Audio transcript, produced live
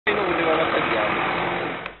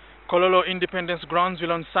Kololo Independence grounds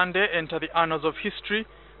will on Sunday enter the annals of history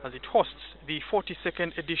as it hosts the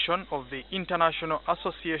 42nd edition of the International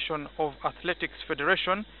Association of Athletics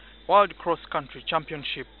Federation World Cross Country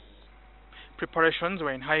Championship. Preparations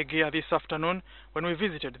were in high gear this afternoon when we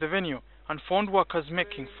visited the venue and found workers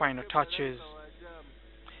making final touches.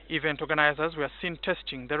 Event organizers were seen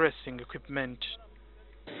testing the racing equipment.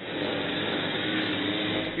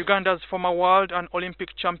 Uganda's former world and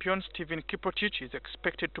Olympic champion Stephen Kiprotich is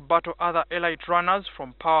expected to battle other elite runners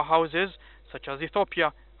from powerhouses such as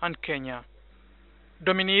Ethiopia and Kenya.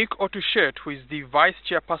 Dominic, Otucet, who is the vice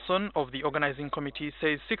chairperson of the organizing committee,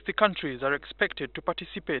 says 60 countries are expected to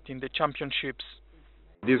participate in the championships.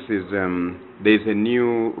 There's a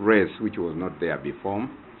new race which was not there before,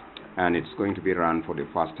 and it's going to be run for the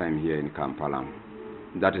first time here in Kampala.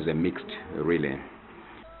 That is a mixed relay.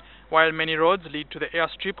 While many roads lead to the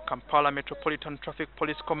airstrip, Kampala Metropolitan Traffic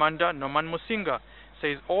Police Commander Norman Musinga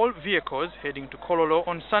says all vehicles heading to Kololo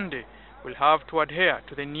on Sunday will have to adhere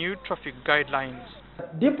to the new traffic guidelines.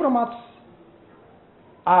 Diplomats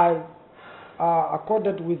are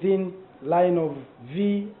accorded within line of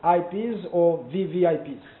VIPs or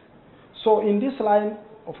VVIPs. So in this line,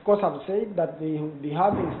 of course, I've said that they will be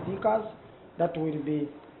having stickers that will be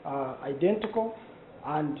identical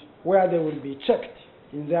and where they will be checked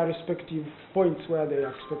in their respective points where they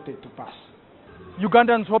are expected to pass.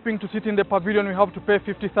 Ugandans hoping to sit in the pavilion will have to pay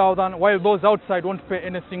 50,000, while those outside won't pay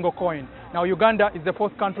any single coin. Now Uganda is the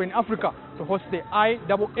fourth country in Africa to host the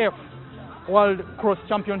IAAF World Cross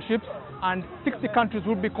Championships, and 60 countries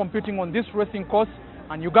will be competing on this racing course,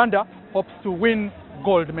 and Uganda hopes to win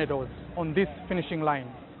gold medals on this finishing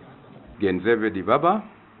line. Genzebe Dibaba,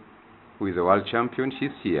 who is a world champion,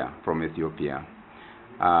 she's here from Ethiopia.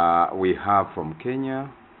 We have from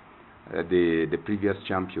Kenya, the previous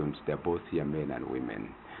champions. They're both here, men and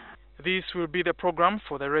women. This will be the program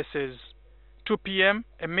for the races. 2 p.m.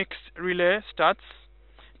 a mixed relay starts.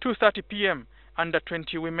 2:30 p.m. under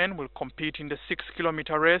 20 women will compete in the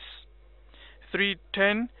 6-kilometer race.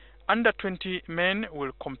 3:10 under 20 men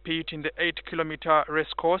will compete in the 8-kilometer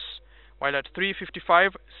race course, while at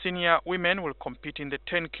 3:55 senior women will compete in the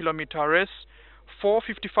 10-kilometer race.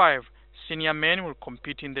 4:55 senior men will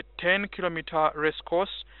compete in the 10-kilometer race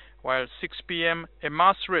course, while 6 p.m. a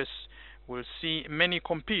mass race will see many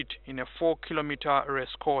compete in a 4-kilometer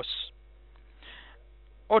race course.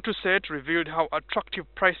 Otucet revealed how attractive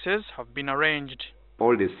prices have been arranged.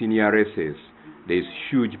 All the senior races, there's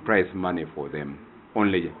huge prize money for them,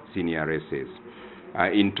 only senior races.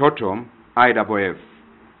 In total, IAAF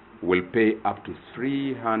will pay up to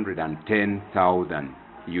 $310,000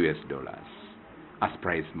 USD as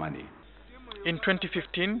prize money. In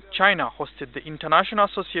 2015, China hosted the International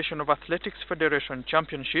Association of Athletics Federation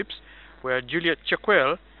Championships, where Juliet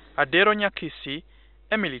Chekwel, Adero Nyakisi,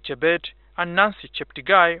 Emily Chebet, and Nancy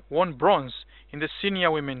Cheptigai won bronze in the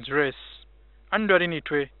senior women's race.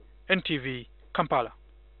 Andwarinitwe, NTV, Kampala.